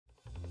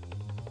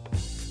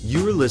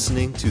You are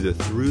listening to the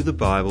Through the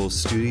Bible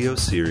studio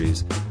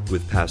series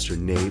with Pastor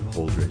Nabe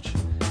Holdridge.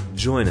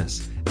 Join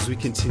us as we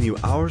continue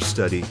our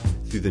study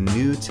through the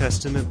New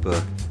Testament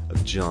book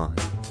of John.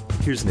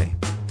 Here's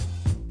Nabe.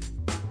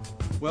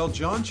 Well,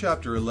 John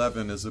chapter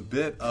 11 is a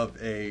bit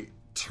of a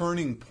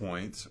turning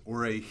point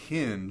or a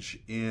hinge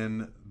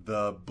in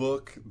the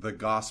book, the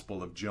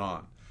Gospel of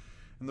John.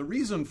 And the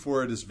reason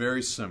for it is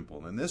very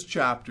simple. In this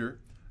chapter,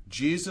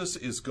 Jesus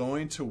is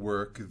going to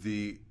work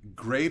the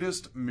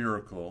greatest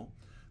miracle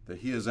that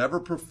he has ever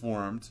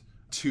performed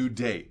to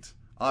date.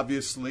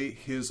 Obviously,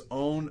 his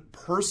own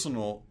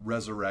personal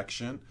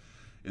resurrection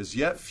is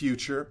yet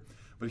future.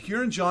 But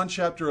here in John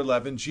chapter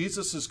 11,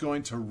 Jesus is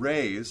going to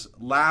raise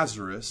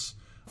Lazarus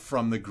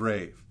from the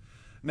grave.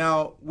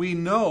 Now, we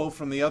know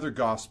from the other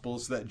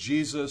Gospels that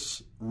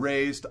Jesus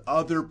raised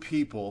other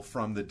people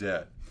from the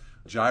dead.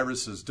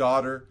 Jairus'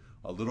 daughter,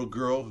 a little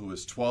girl who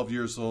was 12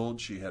 years old,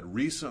 she had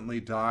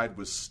recently died,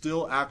 was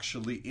still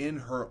actually in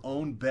her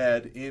own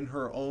bed, in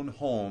her own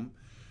home,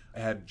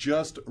 had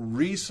just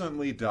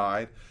recently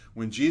died.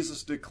 When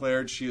Jesus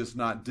declared she is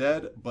not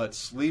dead but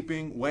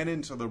sleeping, went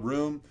into the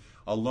room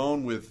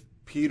alone with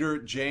Peter,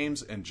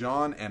 James, and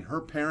John and her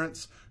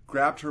parents,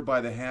 grabbed her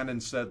by the hand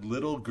and said,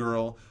 "Little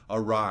girl,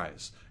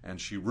 arise." And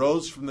she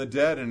rose from the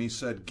dead, and he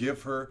said,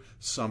 "Give her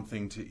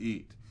something to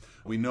eat."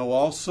 We know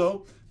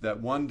also that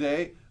one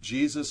day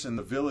Jesus in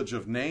the village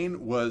of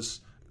Nain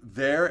was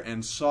there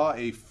and saw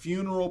a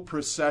funeral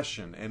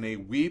procession and a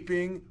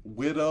weeping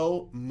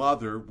widow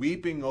mother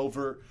weeping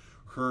over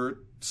her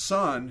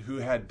son who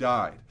had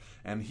died.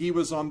 And he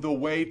was on the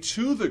way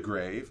to the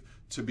grave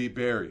to be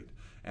buried.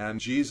 And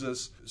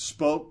Jesus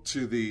spoke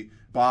to the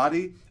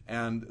body,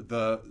 and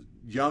the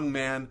young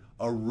man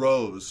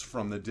arose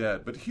from the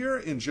dead. But here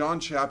in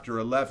John chapter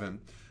 11,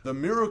 the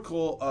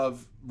miracle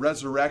of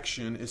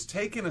resurrection is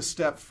taken a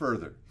step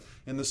further,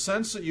 in the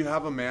sense that you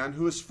have a man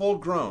who is full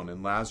grown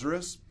in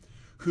Lazarus,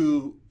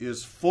 who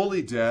is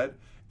fully dead,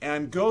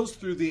 and goes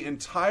through the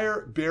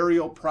entire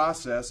burial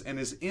process and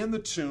is in the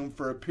tomb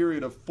for a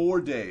period of 4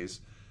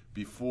 days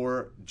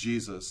before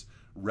Jesus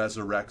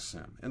resurrects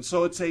him. And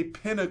so it's a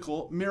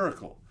pinnacle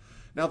miracle.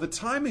 Now, the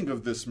timing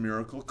of this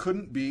miracle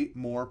couldn't be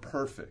more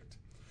perfect,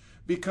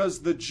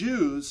 because the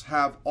Jews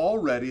have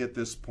already at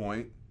this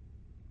point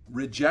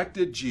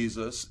rejected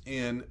Jesus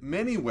in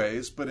many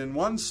ways, but in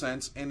one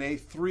sense, in a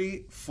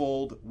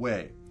threefold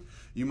way.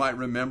 You might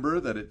remember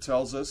that it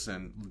tells us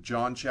in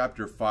John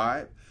chapter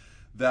 5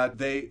 that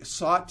they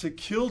sought to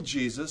kill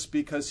Jesus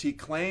because he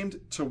claimed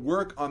to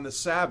work on the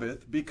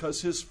Sabbath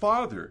because his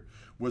Father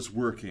was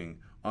working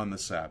on the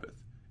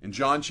Sabbath. In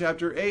John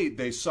chapter 8,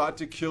 they sought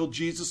to kill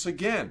Jesus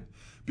again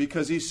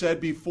because he said,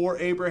 "Before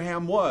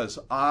Abraham was,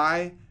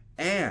 I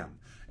am,"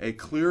 a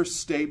clear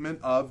statement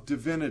of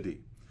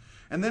divinity.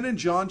 And then in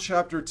John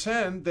chapter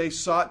 10, they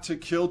sought to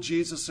kill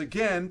Jesus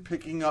again,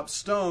 picking up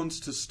stones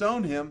to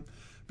stone him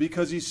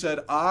because he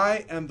said,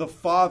 "I and the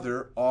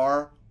Father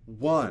are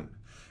one."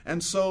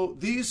 And so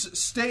these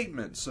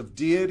statements of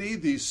deity,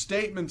 these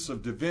statements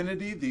of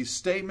divinity, these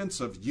statements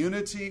of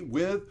unity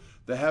with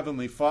the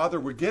Heavenly Father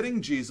were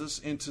getting Jesus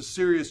into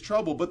serious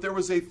trouble. But there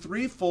was a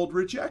threefold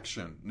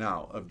rejection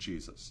now of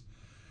Jesus.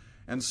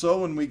 And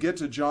so when we get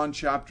to John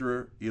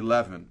chapter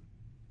 11,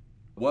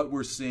 what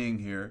we're seeing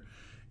here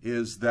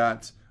is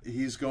that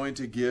he's going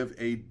to give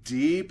a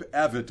deep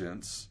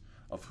evidence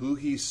of who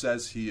he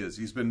says he is.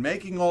 He's been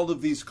making all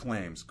of these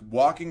claims,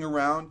 walking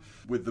around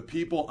with the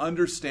people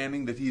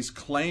understanding that he's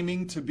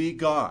claiming to be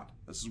God.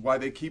 This is why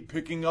they keep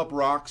picking up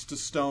rocks to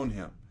stone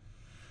him.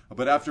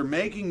 But after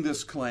making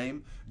this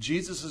claim,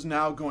 Jesus is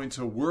now going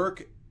to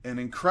work an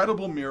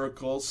incredible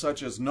miracle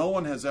such as no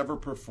one has ever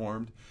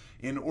performed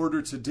in order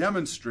to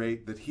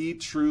demonstrate that he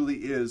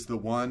truly is the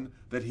one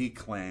that he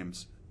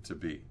claims to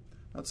be.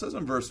 Now it says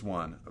in verse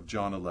 1 of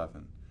John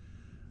 11,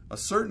 "A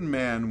certain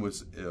man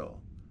was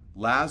ill,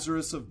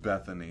 Lazarus of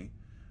Bethany,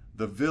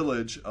 the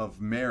village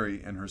of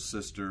Mary and her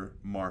sister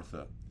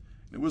Martha.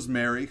 It was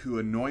Mary who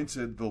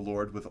anointed the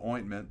Lord with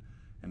ointment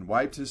and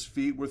wiped his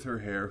feet with her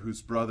hair,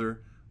 whose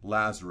brother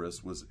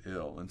Lazarus was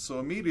ill." And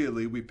so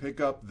immediately we pick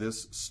up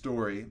this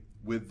story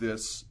with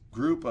this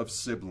group of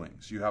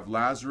siblings. You have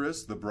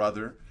Lazarus, the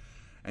brother,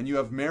 and you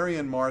have Mary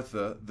and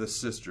Martha, the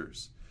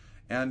sisters.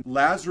 And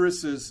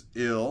Lazarus is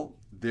ill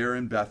there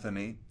in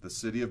Bethany, the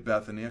city of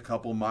Bethany, a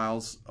couple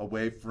miles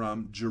away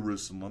from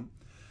Jerusalem.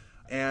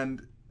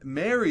 And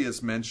Mary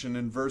is mentioned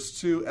in verse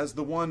 2 as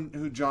the one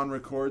who John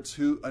records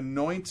who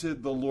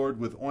anointed the Lord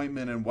with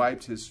ointment and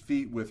wiped his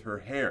feet with her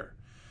hair.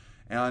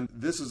 And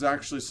this is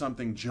actually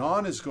something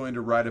John is going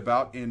to write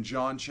about in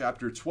John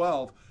chapter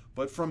 12.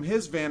 But from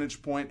his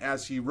vantage point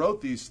as he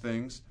wrote these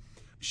things,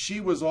 she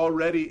was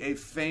already a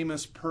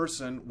famous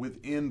person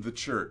within the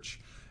church.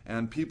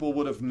 And people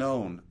would have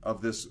known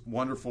of this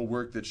wonderful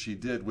work that she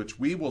did, which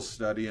we will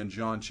study in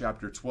John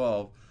chapter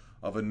 12,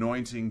 of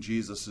anointing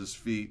Jesus'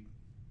 feet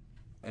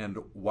and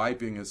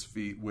wiping his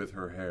feet with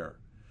her hair.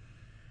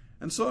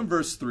 And so in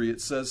verse 3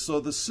 it says, "So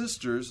the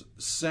sisters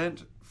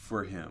sent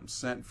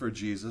for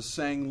Jesus,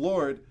 saying,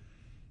 'Lord,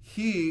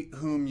 he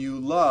whom you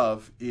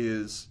love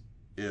is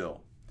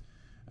ill.'"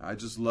 I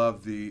just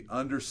love the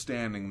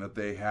understanding that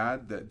they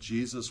had that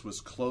Jesus was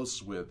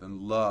close with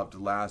and loved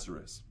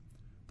Lazarus.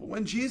 But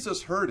when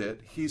Jesus heard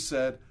it, he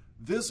said,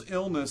 "This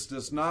illness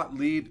does not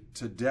lead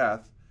to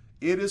death.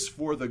 It is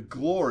for the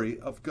glory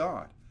of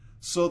God,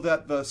 so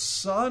that the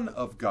Son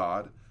of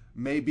God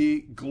may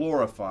be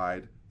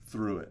glorified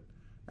through it."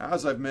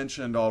 As I've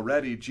mentioned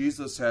already,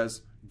 Jesus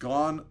has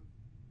gone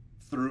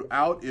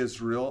throughout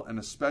Israel, and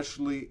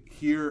especially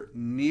here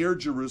near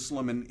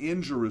Jerusalem and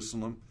in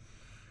Jerusalem,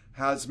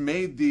 has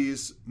made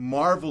these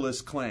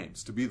marvelous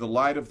claims to be the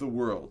light of the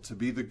world, to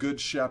be the good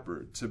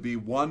shepherd, to be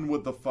one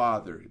with the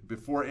Father.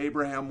 Before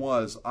Abraham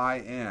was, I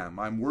am.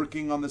 I'm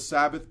working on the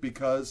Sabbath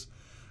because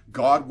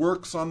God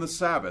works on the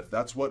Sabbath.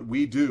 That's what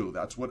we do.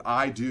 That's what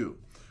I do.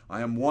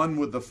 I am one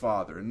with the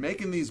Father. And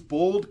making these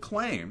bold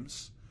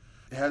claims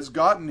has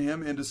gotten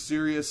him into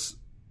serious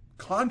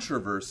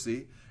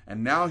controversy.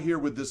 And now here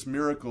with this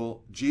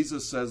miracle,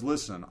 Jesus says,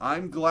 listen,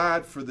 I'm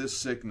glad for this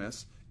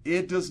sickness.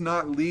 It does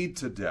not lead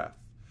to death.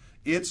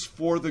 It's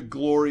for the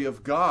glory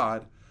of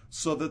God,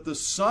 so that the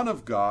Son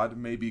of God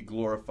may be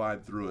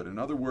glorified through it. In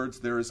other words,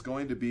 there is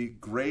going to be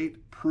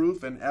great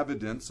proof and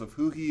evidence of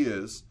who he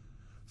is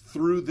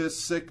through this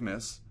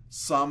sickness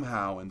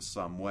somehow in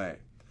some way.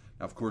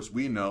 Now, of course,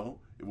 we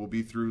know it will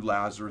be through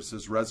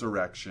Lazarus'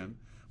 resurrection,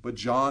 but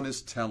John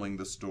is telling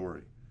the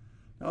story.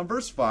 Now, in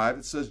verse 5,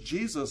 it says,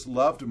 Jesus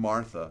loved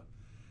Martha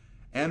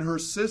and her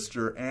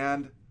sister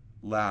and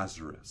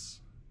Lazarus.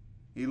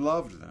 He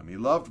loved them. He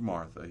loved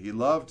Martha. He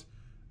loved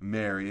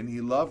Mary, and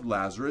he loved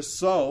Lazarus.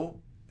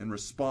 So, in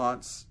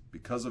response,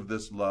 because of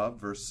this love,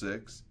 verse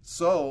 6,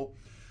 so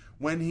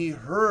when he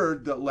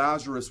heard that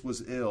Lazarus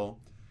was ill,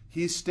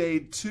 he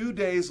stayed 2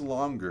 days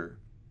longer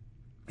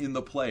in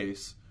the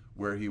place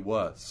where he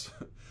was.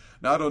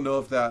 Now, I don't know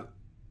if that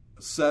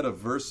set of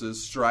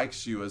verses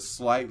strikes you as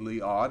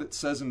slightly odd. It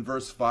says in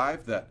verse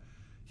 5 that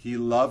he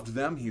loved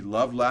them. He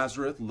loved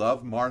Lazarus,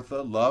 loved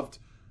Martha, loved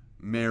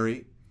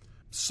Mary.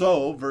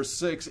 So, verse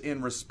 6,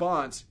 in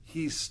response,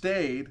 he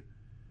stayed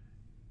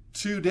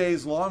 2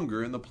 days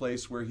longer in the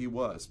place where he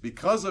was.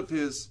 Because of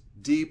his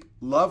deep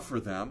love for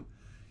them,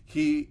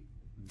 he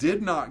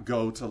did not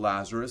go to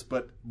Lazarus,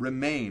 but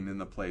remain in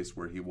the place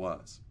where he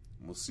was.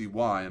 We'll see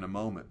why in a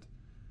moment.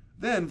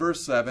 Then,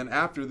 verse 7,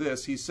 after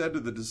this, he said to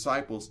the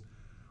disciples,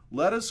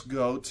 let us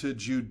go to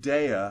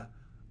Judea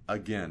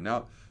again.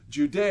 Now,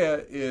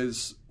 Judea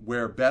is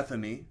where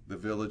Bethany, the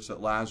village that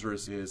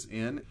Lazarus is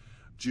in.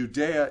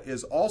 Judea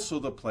is also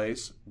the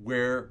place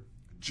where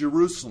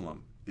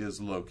Jerusalem is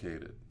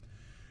located.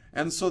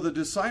 And so the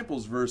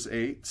disciples, verse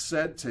 8,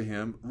 said to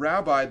him,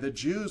 Rabbi, the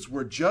Jews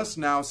were just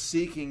now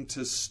seeking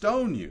to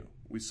stone you.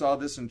 We saw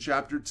this in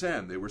chapter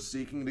 10. They were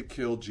seeking to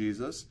kill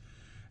Jesus.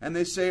 And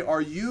they say,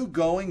 are you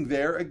going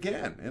there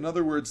again? In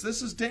other words,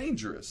 this is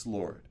dangerous,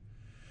 Lord.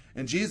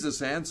 And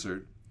Jesus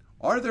answered,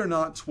 are there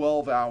not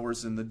 12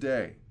 hours in the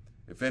day?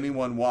 If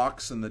anyone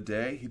walks in the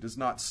day, he does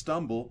not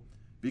stumble,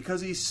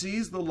 because he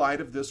sees the light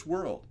of this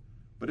world.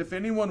 But if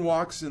anyone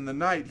walks in the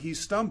night, he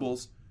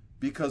stumbles,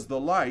 because the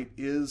light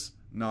is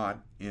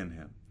not in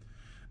him.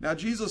 Now,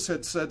 Jesus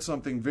had said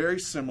something very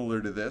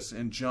similar to this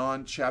in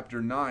John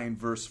chapter 9,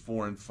 verse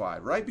 4 and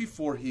 5. Right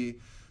before he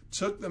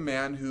took the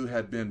man who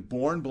had been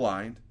born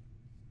blind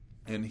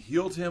and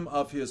healed him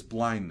of his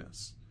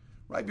blindness.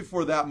 Right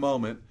before that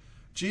moment,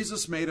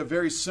 Jesus made a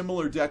very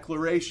similar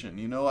declaration.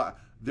 You know,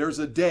 there's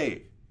a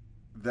day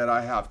that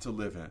I have to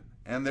live in,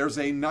 and there's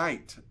a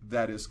night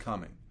that is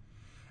coming.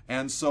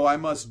 And so I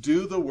must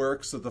do the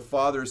works that the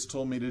Father has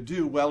told me to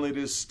do while it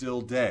is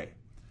still day.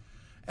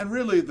 And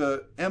really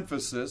the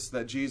emphasis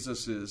that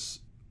Jesus is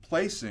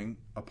placing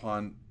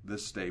upon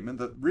this statement,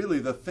 that really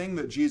the thing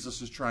that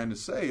Jesus is trying to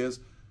say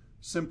is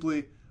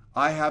simply,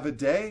 I have a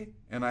day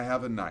and I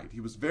have a night. He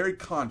was very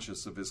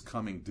conscious of his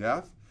coming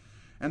death.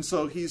 And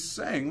so he's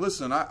saying,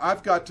 listen,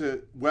 I've got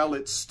to, well,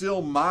 it's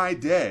still my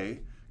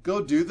day,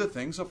 go do the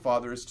things the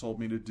Father has told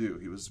me to do.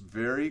 He was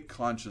very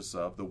conscious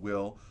of the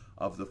will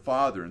of the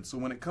Father. And so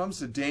when it comes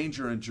to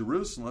danger in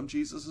Jerusalem,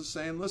 Jesus is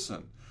saying,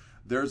 listen,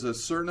 there's a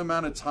certain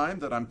amount of time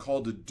that I'm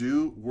called to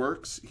do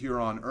works here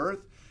on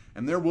earth,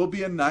 and there will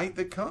be a night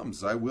that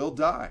comes. I will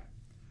die.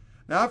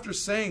 Now, after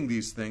saying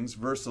these things,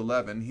 verse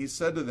 11, he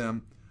said to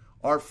them,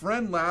 our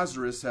friend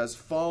Lazarus has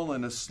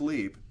fallen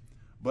asleep,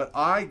 but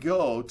I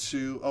go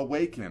to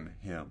awaken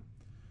him.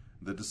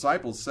 The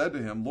disciples said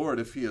to him, Lord,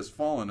 if he has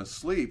fallen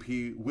asleep,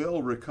 he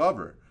will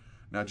recover.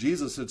 Now,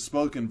 Jesus had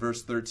spoken,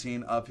 verse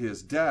 13, of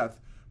his death,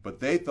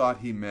 but they thought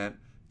he meant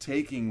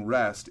taking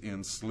rest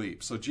in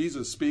sleep. So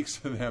Jesus speaks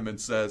to them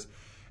and says,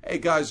 hey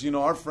guys, you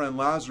know, our friend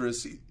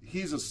Lazarus,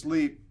 he's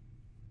asleep.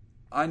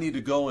 I need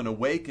to go and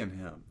awaken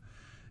him.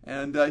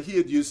 And he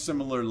had used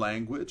similar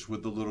language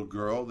with the little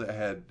girl that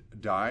had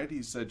died.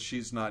 He said,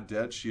 she's not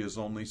dead, she is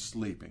only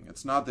sleeping.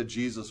 It's not that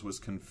Jesus was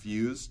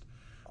confused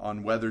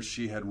on whether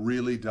she had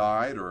really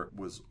died or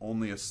was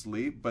only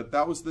asleep, but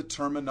that was the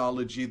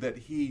terminology that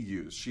he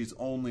used. She's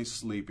only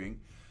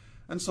sleeping.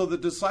 And so the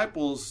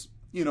disciples,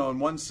 you know, in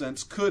one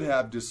sense, could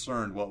have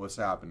discerned what was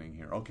happening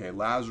here. Okay,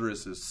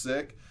 Lazarus is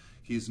sick.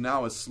 he's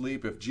now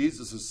asleep. If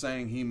Jesus is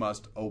saying he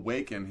must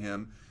awaken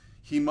him,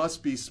 he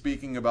must be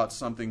speaking about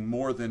something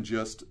more than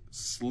just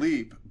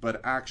sleep,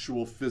 but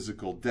actual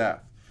physical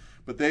death.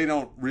 But they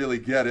don't really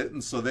get it,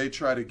 and so they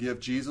try to give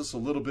Jesus a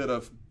little bit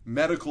of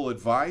medical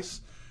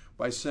advice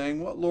by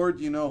saying, well, Lord,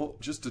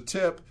 just a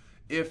tip,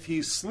 if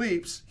he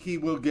sleeps, he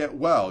will get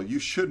well. You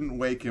shouldn't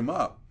wake him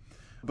up.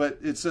 But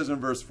it says in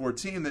verse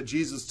 14 that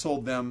Jesus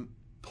told them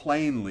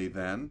plainly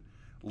then,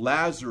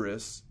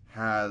 Lazarus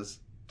has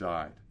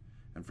died.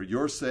 And for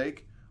your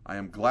sake, I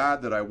am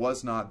glad that I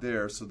was not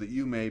there so that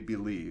you may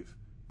believe.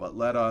 But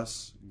let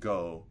us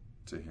go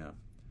to him.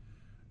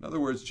 In other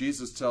words,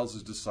 Jesus tells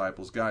his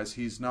disciples, guys,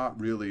 he's not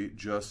really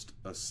just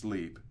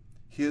asleep.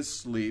 His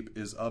sleep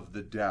is of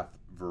the death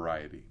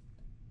variety.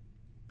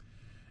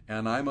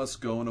 And I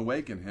must go and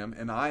awaken him.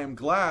 And I am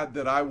glad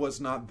that I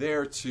was not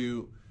there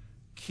to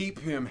keep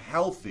him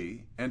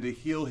healthy and to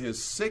heal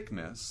his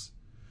sickness.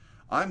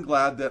 I'm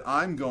glad that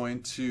I'm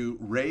going to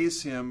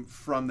raise him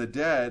from the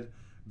dead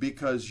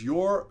because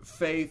your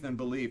faith and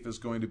belief is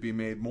going to be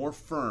made more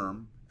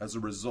firm as a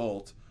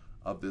result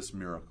of this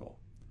miracle.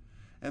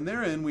 And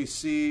therein we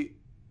see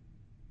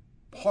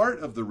part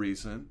of the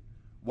reason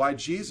why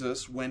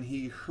Jesus, when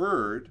he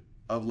heard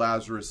of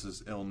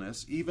Lazarus'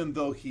 illness, even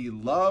though he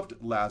loved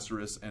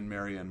Lazarus and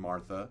Mary and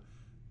Martha,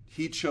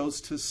 he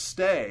chose to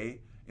stay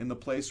in the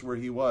place where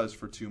he was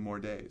for 2 more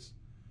days.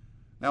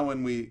 Now,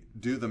 when we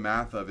do the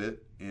math of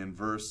it, in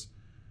verse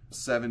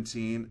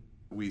 17,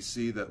 we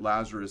see that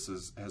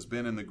Lazarus has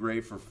been in the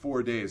grave for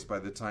 4 days by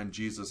the time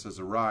Jesus has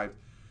arrived.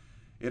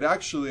 It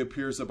actually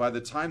appears that by the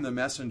time the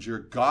messenger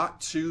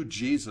got to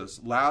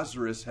Jesus,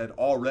 Lazarus had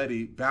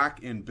already,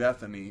 back in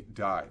Bethany,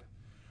 died.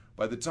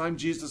 By the time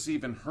Jesus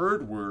even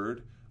heard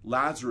word,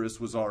 Lazarus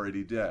was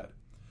already dead.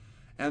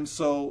 And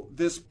so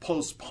this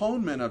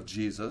postponement of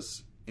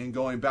Jesus in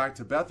going back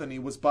to Bethany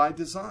was by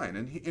design.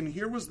 And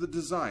here was the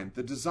design.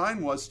 The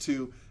design was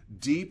to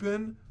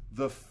deepen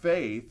the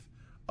faith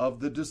of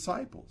the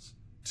disciples.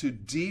 To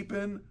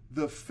deepen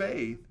the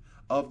faith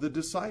of the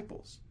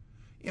disciples.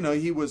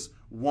 He was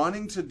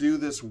wanting to do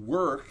this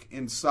work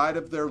inside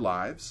of their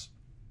lives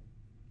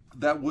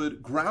that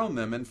would ground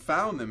them and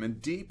found them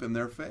and deepen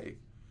their faith.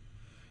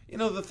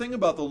 The thing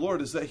about the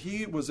Lord is that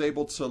he was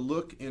able to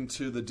look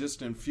into the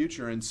distant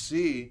future and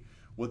see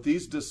what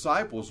these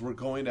disciples were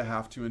going to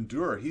have to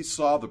endure. He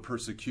saw the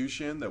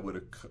persecution that would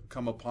have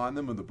come upon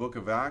them in the book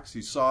of Acts.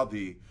 He saw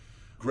the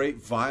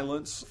great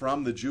violence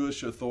from the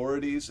Jewish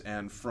authorities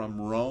and from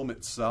Rome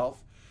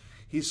itself.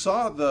 He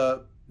saw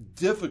the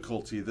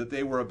difficulty that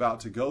they were about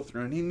to go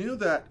through, and he knew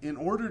that in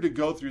order to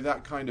go through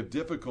that kind of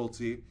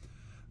difficulty,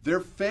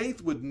 their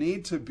faith would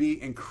need to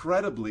be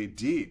incredibly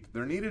deep.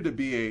 There needed to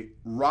be a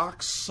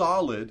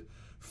rock-solid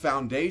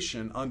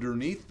foundation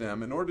underneath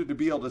them in order to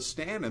be able to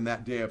stand in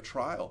that day of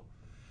trial.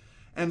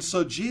 And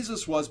so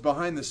Jesus was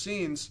behind the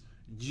scenes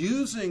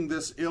using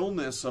this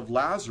illness of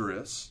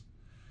Lazarus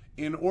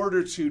in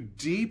order to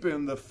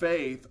deepen the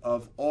faith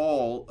of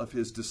all of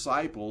his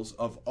disciples,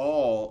 of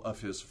all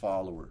of his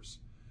followers.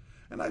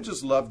 And I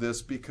just love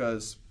this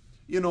because,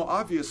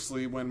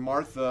 obviously when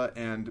Martha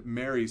and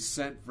Mary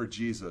sent for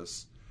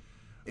Jesus,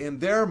 in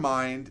their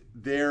mind,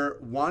 they're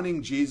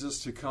wanting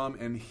Jesus to come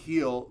and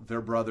heal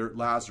their brother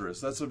Lazarus.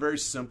 That's a very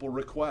simple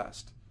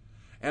request.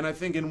 And I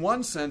think in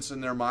one sense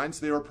in their minds,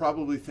 they were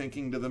probably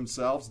thinking to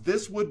themselves,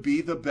 this would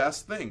be the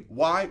best thing.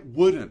 Why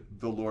wouldn't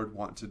the Lord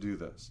want to do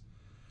this?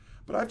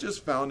 But I've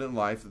just found in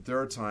life that there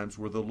are times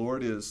where the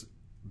Lord is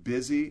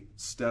busy,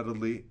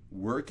 steadily,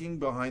 working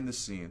behind the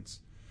scenes,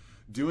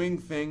 doing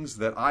things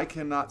that I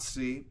cannot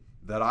see,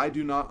 that I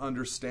do not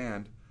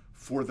understand,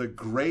 for the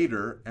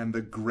greater and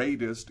the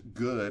greatest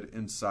good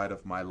inside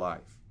of my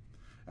life.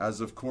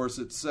 As of course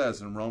it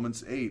says in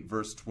Romans 8,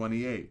 verse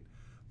 28,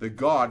 that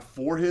God,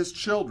 for his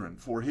children,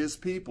 for his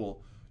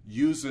people,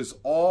 uses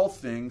all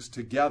things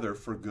together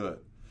for good.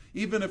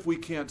 Even if we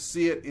can't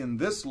see it in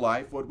this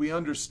life, what we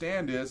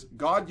understand is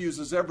God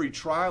uses every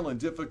trial and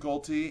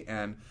difficulty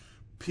and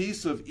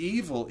piece of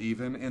evil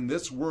even in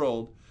this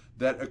world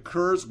that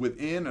occurs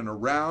within and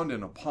around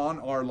and upon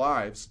our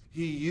lives.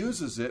 He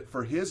uses it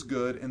for his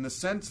good in the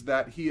sense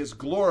that he is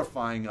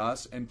glorifying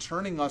us and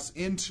turning us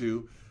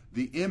into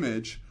the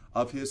image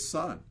of his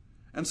Son.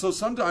 And so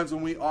sometimes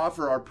when we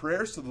offer our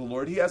prayers to the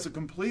Lord, he has a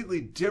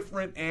completely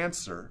different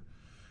answer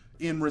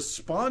in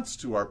response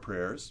to our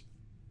prayers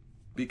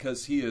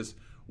because he is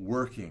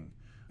working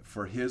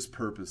for his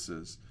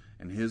purposes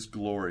and his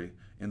glory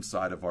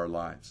inside of our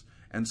lives.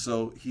 And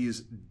so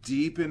he's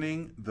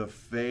deepening the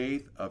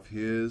faith of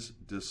his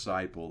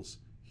disciples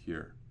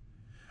here.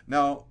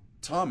 Now,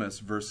 Thomas,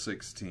 verse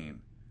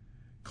 16,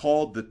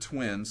 called the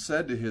twin,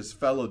 said to his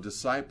fellow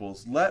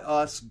disciples, "Let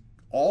us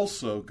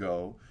also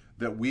go,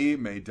 that we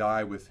may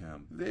die with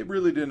him." They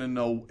really didn't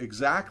know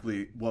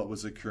exactly what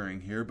was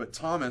occurring here, but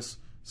Thomas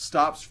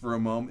stops for a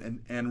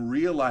moment and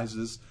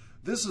realizes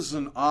this is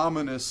an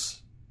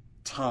ominous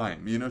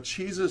time.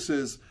 Jesus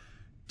is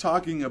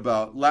talking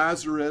about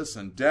Lazarus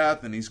and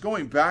death, and he's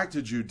going back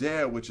to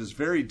Judea, which is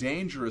very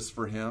dangerous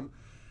for him.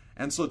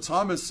 And so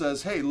Thomas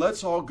says, hey,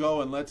 let's all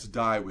go and let's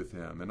die with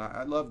him. And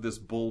I love this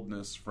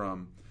boldness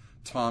from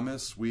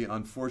Thomas. We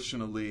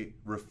unfortunately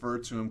refer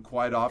to him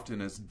quite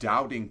often as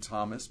Doubting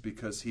Thomas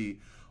because he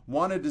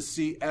wanted to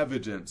see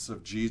evidence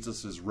of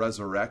Jesus'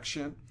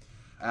 resurrection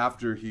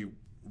after he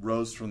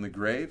rose from the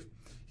grave.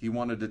 He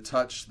wanted to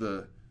touch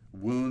the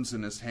wounds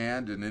in his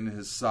hand and in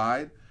his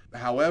side.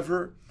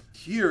 However,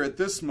 here at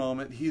this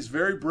moment, he's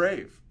very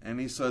brave. And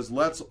he says,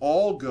 let's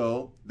all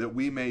go that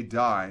we may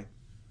die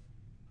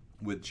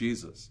with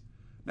Jesus.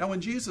 Now,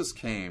 when Jesus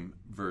came,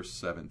 verse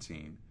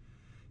 17,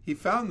 he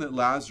found that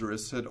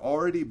Lazarus had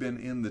already been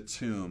in the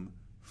tomb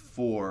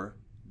 4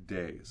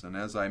 days. And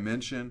as I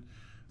mentioned,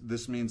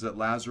 this means that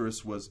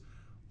Lazarus was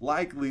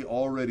likely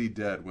already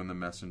dead when the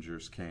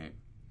messengers came.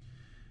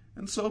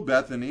 And so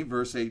Bethany,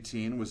 verse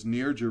 18, was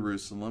near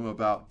Jerusalem,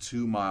 about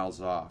 2 miles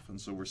off. And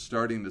so we're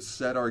starting to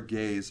set our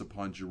gaze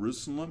upon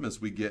Jerusalem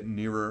as we get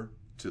nearer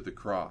to the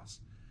cross.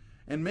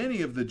 And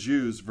many of the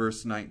Jews,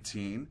 verse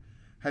 19,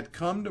 had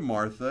come to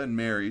Martha and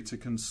Mary to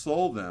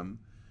console them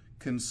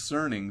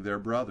concerning their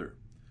brother.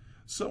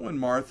 So when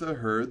Martha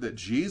heard that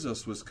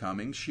Jesus was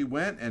coming, she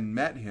went and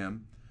met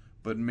him,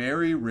 but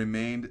Mary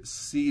remained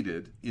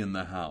seated in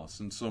the house.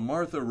 And so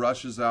Martha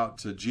rushes out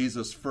to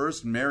Jesus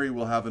first. Mary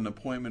will have an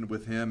appointment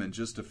with him in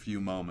just a few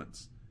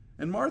moments.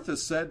 And Martha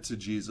said to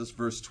Jesus,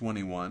 verse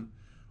 21,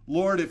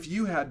 Lord, if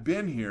you had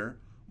been here,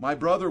 my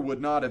brother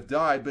would not have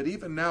died. But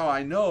even now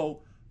I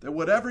know that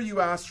whatever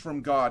you ask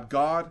from God,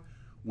 God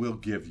will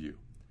give you.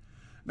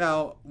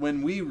 Now,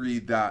 when we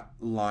read that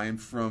line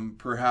from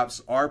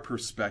perhaps our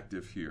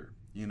perspective here,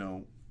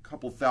 a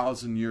couple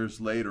thousand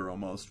years later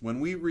almost, when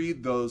we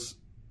read those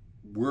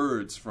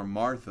words from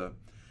Martha,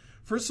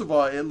 first of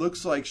all, it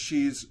looks like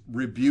she's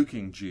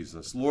rebuking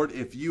Jesus. Lord,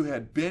 if you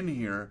had been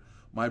here,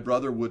 my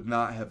brother would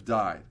not have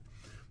died.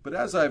 But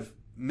as I've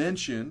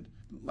mentioned,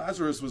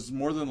 Lazarus was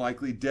more than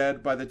likely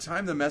dead by the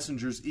time the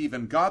messengers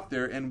even got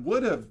there, and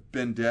would have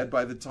been dead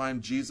by the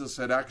time Jesus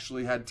had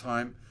actually had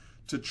time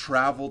to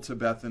travel to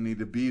Bethany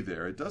to be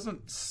there. It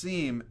doesn't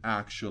seem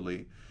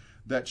actually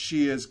that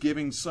she is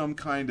giving some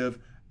kind of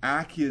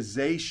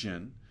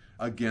accusation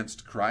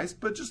against Christ,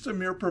 but just a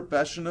mere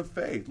profession of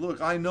faith. Look,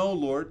 I know,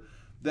 Lord,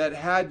 that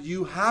had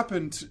you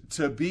happened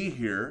to be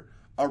here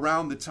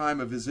around the time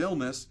of his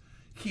illness,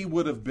 he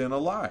would have been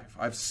alive.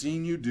 I've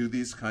seen you do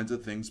these kinds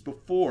of things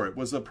before. It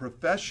was a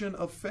profession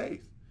of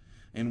faith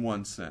in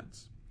one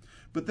sense.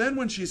 But then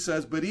when she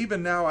says, but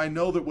even now I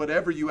know that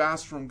whatever you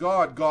ask from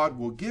God, God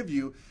will give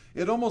you,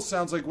 it almost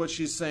sounds like what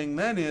she's saying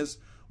then is,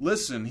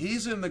 listen,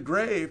 he's in the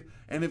grave,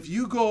 and if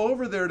you go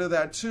over there to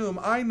that tomb,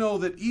 I know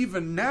that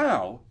even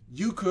now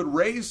you could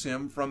raise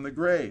him from the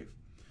grave.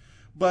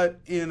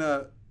 But in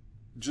the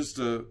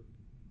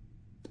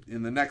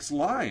next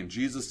line,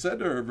 Jesus said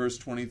to her, verse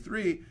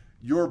 23,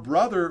 your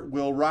brother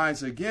will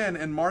rise again.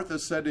 And Martha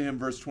said to him,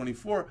 verse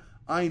 24,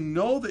 I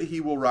know that he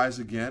will rise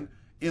again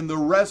in the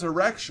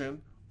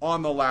resurrection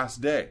on the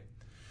last day.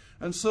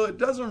 And so it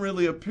doesn't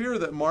really appear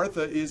that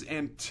Martha is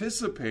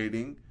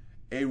anticipating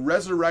a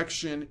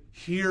resurrection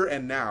here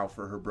and now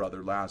for her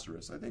brother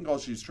Lazarus. I think all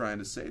she's trying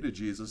to say to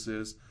Jesus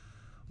is,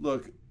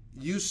 look,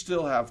 you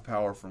still have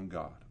power from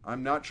God.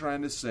 I'm not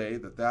trying to say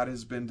that that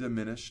has been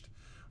diminished.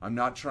 I'm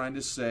not trying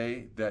to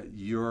say that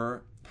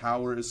your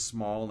power is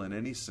small in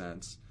any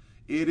sense.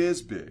 It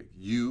is big.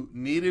 You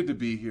needed to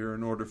be here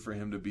in order for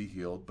him to be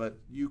healed, but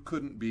you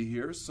couldn't be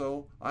here,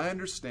 so I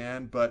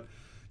understand, but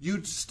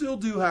you still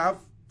do have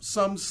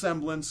some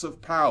semblance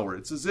of power.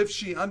 It's as if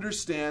she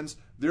understands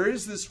there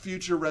is this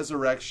future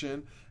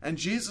resurrection, and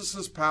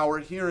Jesus' power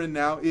here and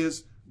now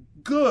is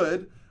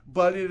good,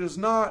 but it is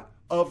not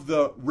of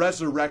the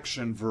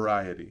resurrection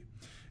variety.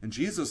 And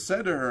Jesus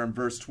said to her in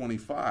verse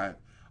 25,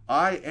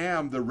 I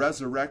am the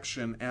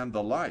resurrection and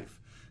the life.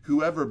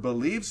 Whoever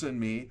believes in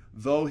me,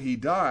 though he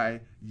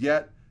die,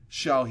 yet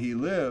shall he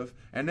live.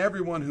 And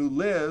everyone who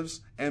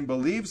lives and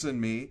believes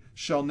in me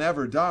shall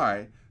never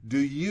die. Do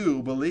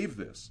you believe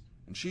this?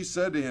 And she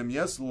said to him,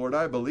 yes, Lord,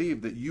 I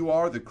believe that you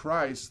are the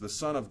Christ, the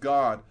Son of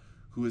God,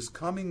 who is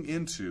coming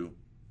into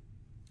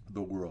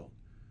the world.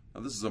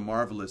 Now, this is a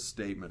marvelous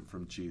statement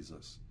from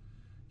Jesus.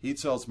 He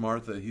tells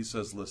Martha, he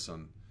says,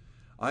 listen,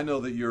 I know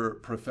that you're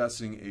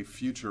professing a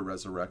future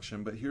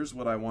resurrection, but here's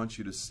what I want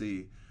you to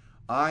see.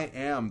 I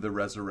am the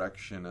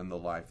resurrection and the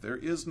life. There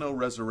is no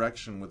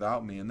resurrection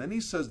without me. And then he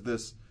says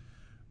this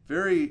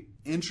very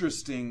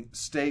interesting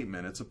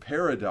statement. It's a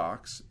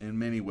paradox in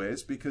many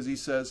ways, because he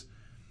says,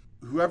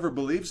 whoever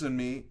believes in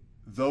me,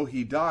 though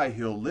he die,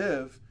 he'll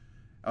live.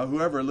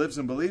 Whoever lives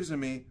and believes in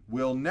me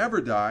will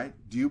never die.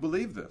 Do you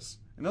believe this?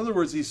 In other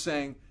words, he's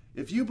saying,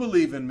 if you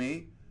believe in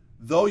me,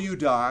 though you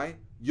die,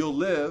 you'll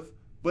live.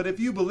 But if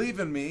you believe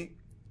in me,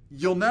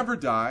 you'll never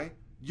die.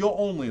 You'll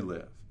only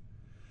live.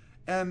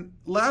 And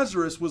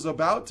Lazarus was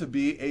about to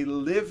be a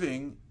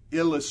living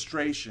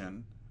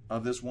illustration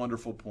of this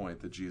wonderful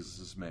point that Jesus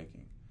is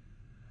making.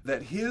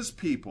 That his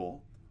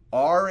people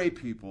are a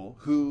people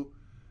who,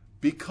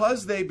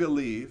 because they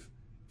believe,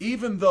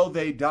 even though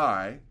they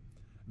die,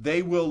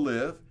 they will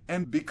live.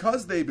 And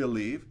because they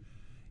believe,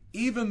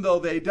 even though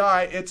they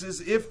die, it's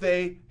as if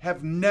they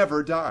have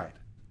never died.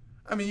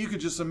 I mean, you could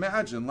just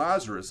imagine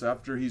Lazarus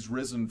after he's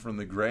risen from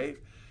the grave.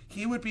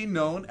 He would be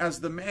known as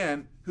the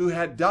man who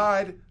had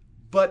died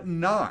but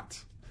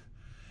not.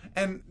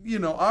 And,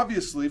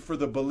 obviously for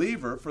the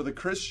believer, for the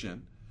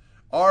Christian,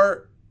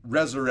 our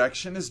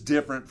resurrection is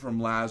different from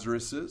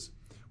Lazarus's.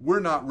 We're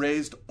not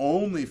raised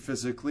only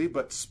physically,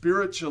 but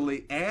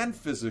spiritually and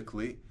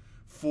physically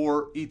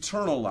for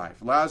eternal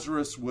life.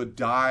 Lazarus would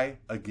die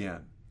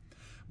again.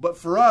 But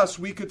for us,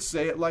 we could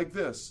say it like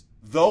this: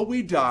 though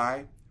we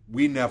die,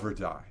 we never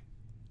die.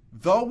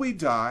 Though we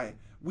die,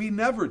 we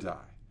never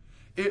die.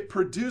 It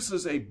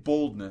produces a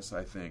boldness,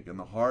 I think, in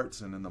the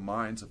hearts and in the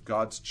minds of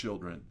God's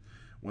children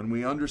when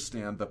we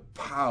understand the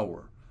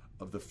power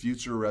of the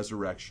future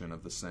resurrection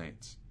of the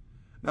saints.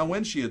 Now,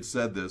 when she had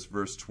said this,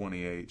 verse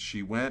 28,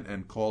 she went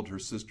and called her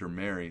sister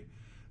Mary,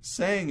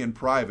 saying in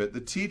private,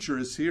 "The teacher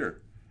is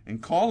here,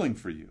 and calling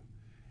for you."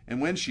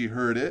 And when she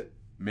heard it,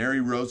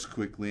 Mary rose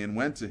quickly and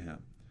went to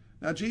him.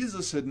 Now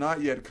Jesus had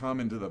not yet come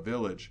into the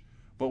village,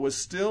 but was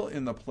still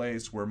in the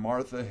place where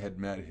Martha had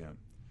met him.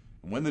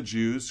 And when the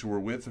Jews who were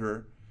with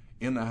her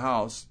in the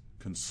house,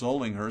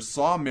 consoling her,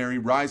 saw Mary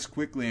rise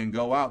quickly and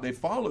go out, they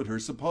followed her,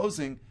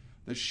 supposing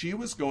that she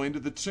was going to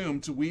the tomb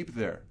to weep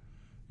there.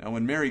 Now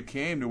when Mary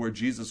came to where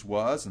Jesus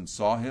was and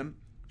saw him,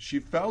 she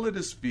fell at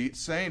his feet,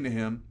 saying to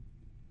him,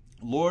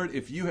 "Lord,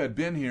 if you had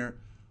been here,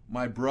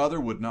 my brother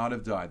would not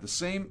have died." The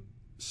same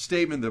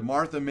statement that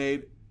Martha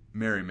made,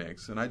 Mary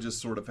makes. And I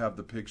just sort of have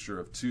the picture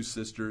of two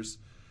sisters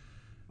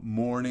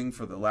mourning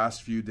for the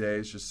last few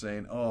days, just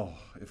saying, "Oh,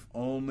 if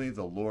only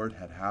the Lord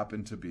had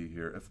happened to be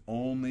here. If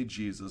only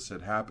Jesus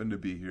had happened to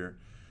be here,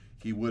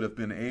 he would have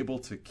been able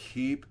to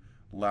keep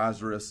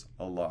Lazarus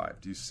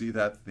alive." Do you see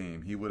that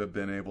theme? He would have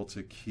been able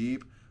to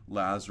keep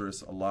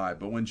Lazarus alive.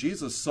 But when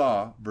Jesus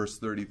saw, verse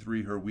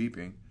 33, her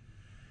weeping,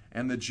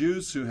 and the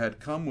Jews who had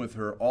come with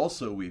her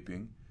also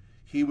weeping,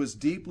 he was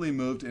deeply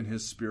moved in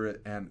his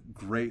spirit and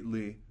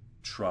greatly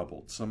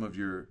troubled. Some of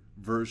your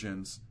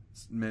versions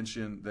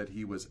mention that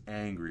he was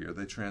angry, or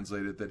they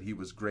translated that he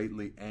was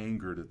greatly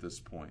angered at this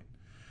point.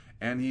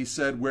 And he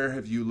said, "Where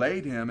have you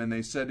laid him?" And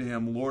they said to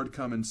him, "Lord,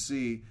 come and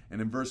see."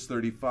 And in verse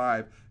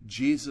 35,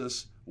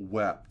 Jesus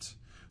wept.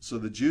 So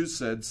the Jews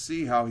said,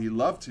 "See how he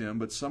loved him."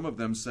 But some of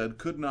them said,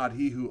 "Could not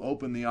he who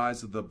opened the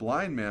eyes of the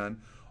blind man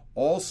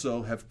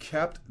also have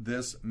kept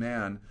this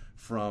man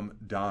from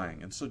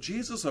dying?" And so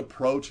Jesus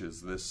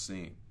approaches this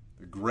scene,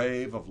 the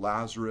grave of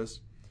Lazarus,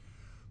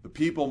 the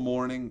people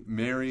mourning,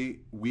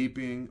 Mary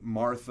weeping,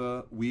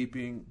 Martha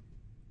weeping.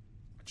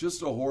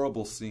 Just a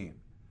horrible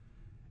scene.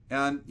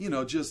 And,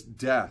 just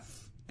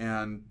death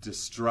and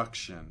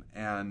destruction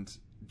and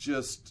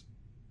just,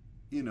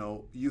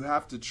 you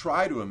have to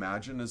try to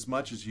imagine as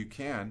much as you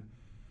can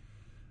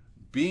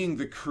being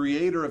the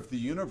creator of the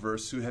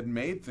universe who had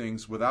made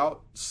things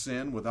without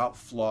sin, without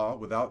flaw,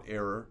 without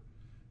error,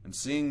 and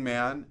seeing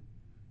man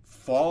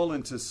fall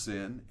into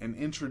sin and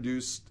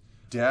introduce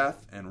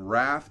death and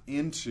wrath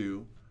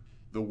into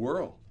the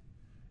world.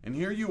 And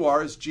here you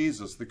are as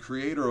Jesus, the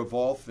creator of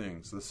all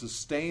things, the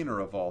sustainer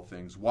of all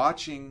things,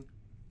 watching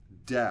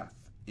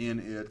death in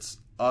its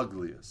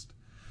ugliest,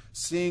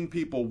 seeing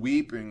people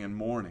weeping and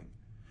mourning.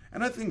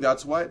 And I think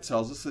that's why it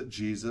tells us that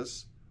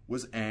Jesus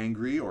was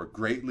angry or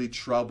greatly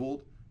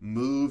troubled,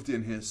 moved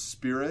in his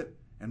spirit,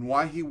 and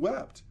why he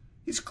wept.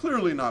 He's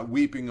clearly not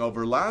weeping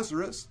over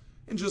Lazarus.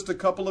 In just a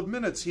couple of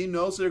minutes, he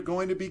knows they're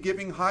going to be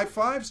giving high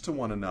fives to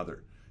one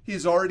another.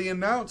 He's already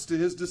announced to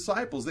his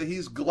disciples that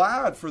he's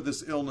glad for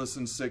this illness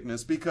and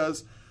sickness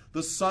because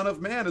the Son of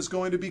Man is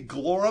going to be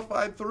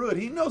glorified through it.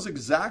 He knows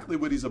exactly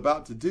what he's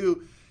about to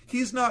do.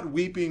 He's not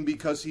weeping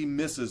because he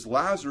misses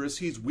Lazarus.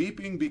 He's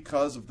weeping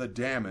because of the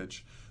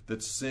damage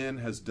that sin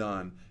has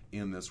done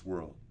in this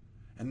world.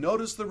 And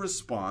notice the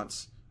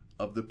response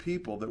of the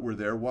people that were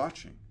there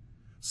watching.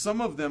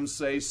 Some of them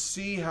say,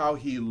 "See how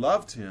he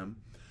loved him,"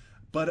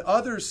 but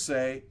others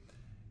say,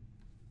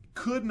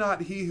 "Could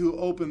not he who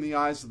opened the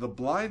eyes of the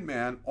blind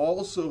man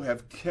also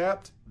have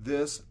kept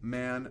this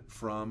man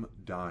from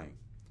dying?"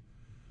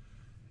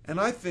 And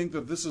I think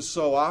that this is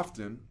so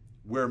often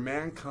where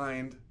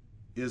mankind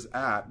is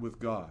at with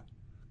God.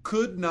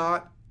 Could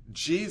not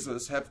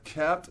Jesus have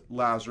kept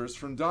Lazarus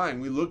from dying?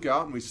 We look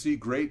out and we see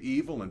great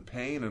evil and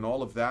pain and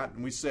all of that,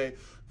 and we say,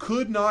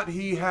 could not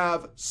he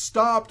have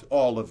stopped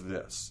all of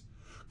this?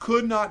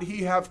 Could not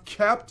he have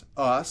kept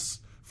us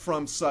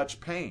from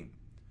such pain?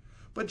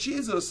 But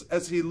Jesus,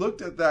 as he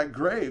looked at that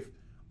grave,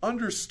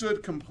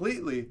 understood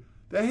completely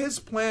that his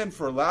plan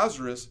for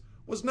Lazarus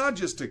was not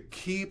just to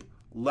keep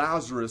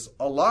Lazarus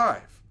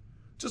alive,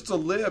 just to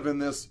live in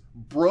this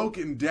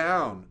broken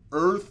down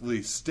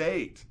earthly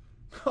state.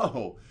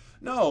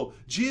 No,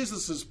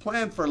 Jesus'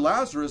 plan for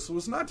Lazarus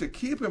was not to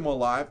keep him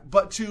alive,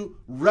 but to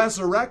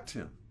resurrect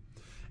him.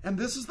 And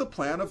this is the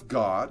plan of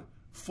God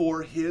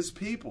for his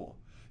people.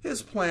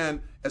 His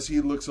plan, as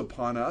he looks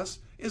upon us,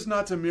 is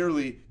not to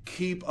merely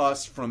keep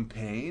us from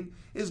pain,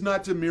 is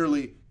not to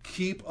merely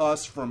keep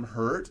us from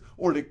hurt,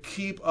 or to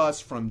keep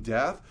us from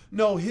death.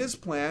 No, his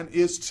plan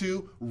is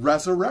to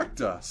resurrect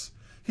us.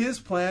 His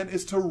plan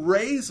is to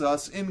raise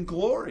us in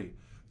glory,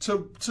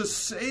 to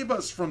save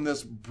us from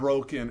this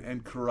broken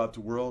and corrupt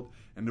world,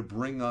 and to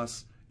bring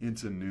us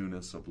into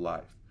newness of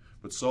life.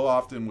 But so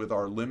often with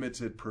our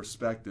limited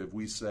perspective,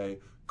 we say,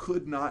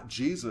 could not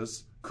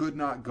Jesus, could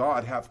not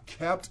God have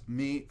kept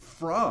me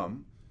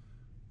from,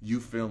 you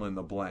fill in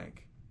the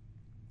blank.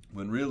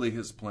 When really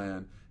his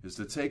plan is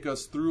to take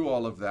us through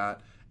all of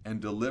that and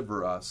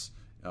deliver us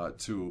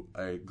to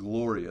a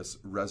glorious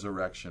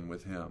resurrection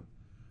with him.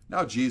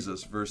 Now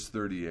Jesus, verse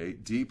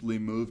 38, deeply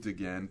moved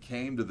again,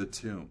 came to the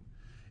tomb.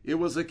 It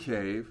was a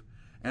cave,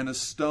 and a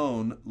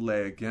stone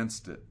lay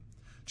against it.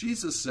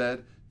 Jesus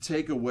said,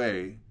 take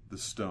away the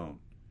stone.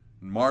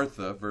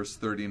 Martha, verse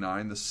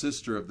 39, the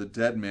sister of the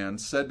dead man,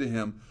 said to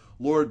him,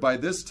 Lord, by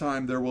this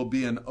time there will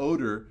be an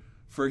odor,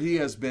 for he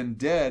has been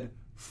dead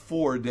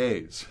 4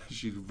 days.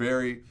 She's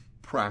very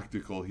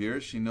practical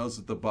here. She knows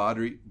that the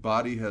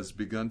body has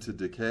begun to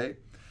decay.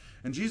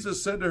 And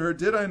Jesus said to her,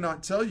 did I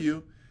not tell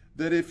you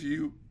that if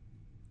you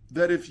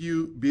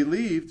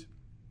believed,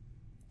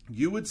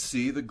 you would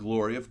see the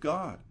glory of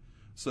God?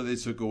 So they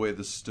took away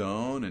the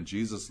stone, and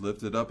Jesus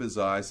lifted up his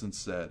eyes and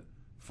said,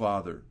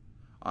 Father,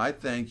 I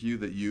thank you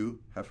that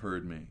you have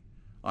heard me.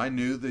 I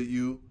knew that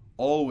you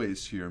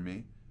always hear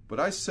me, but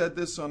I said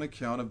this on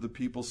account of the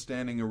people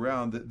standing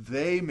around, that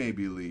they may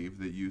believe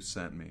that you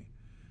sent me.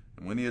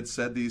 And when he had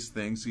said these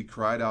things, he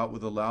cried out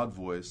with a loud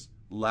voice,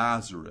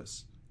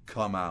 Lazarus,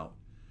 come out.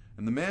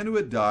 And the man who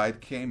had died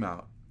came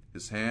out,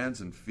 his hands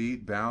and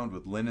feet bound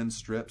with linen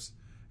strips,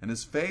 and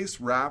his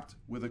face wrapped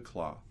with a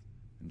cloth.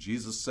 And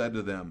Jesus said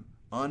to them,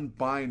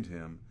 unbind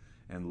him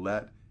and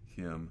let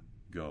him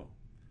go.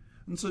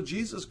 And so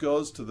Jesus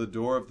goes to the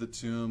door of the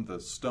tomb, the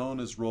stone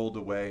is rolled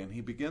away, and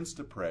he begins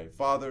to pray,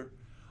 Father,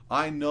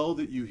 I know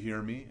that you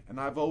hear me, and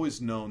I've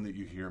always known that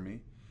you hear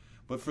me.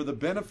 But for the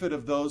benefit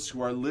of those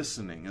who are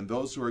listening and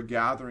those who are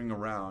gathering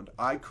around,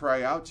 I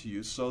cry out to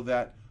you so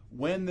that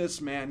when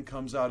this man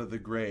comes out of the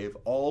grave,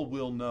 all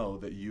will know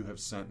that you have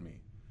sent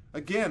me.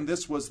 Again,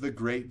 this was the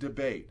great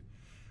debate.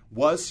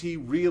 Was he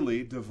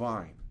really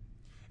divine?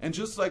 And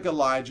just like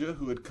Elijah,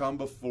 who had come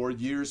before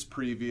years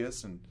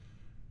previous and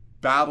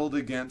battled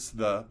against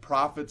the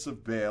prophets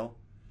of Baal,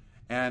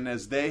 and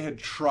as they had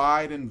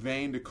tried in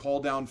vain to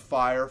call down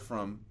fire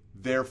from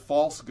their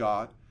false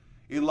god,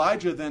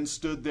 Elijah then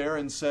stood there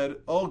and said,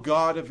 O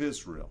God of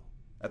Israel,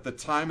 at the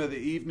time of the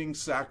evening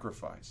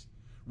sacrifice,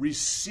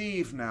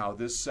 receive now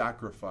this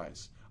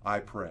sacrifice, I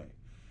pray.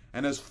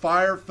 And as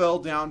fire fell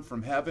down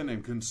from heaven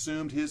and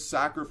consumed his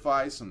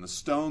sacrifice and the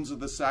stones of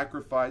the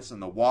sacrifice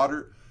and the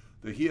water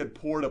that he had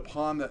poured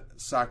upon the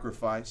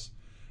sacrifice,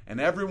 and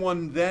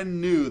everyone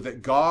then knew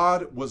that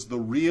God was the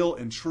real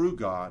and true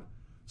God,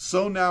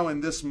 so now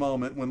in this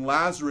moment when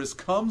Lazarus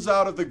comes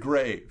out of the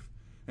grave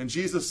and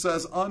Jesus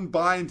says,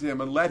 unbind him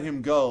and let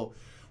him go,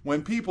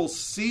 when people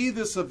see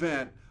this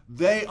event,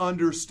 they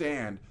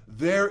understand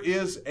there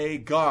is a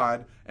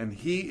God and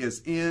he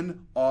is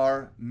in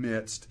our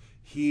midst.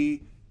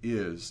 He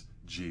is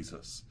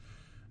Jesus.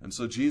 And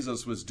so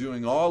Jesus was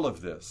doing all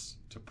of this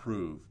to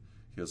prove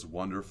his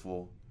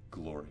wonderful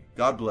glory.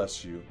 God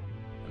bless you,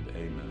 and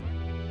amen.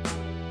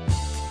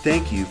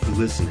 Thank you for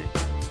listening.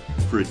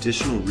 For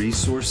additional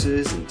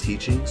resources and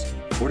teachings,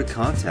 or to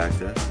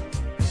contact us,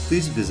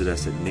 please visit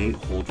us at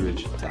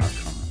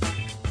nateholdridge.com.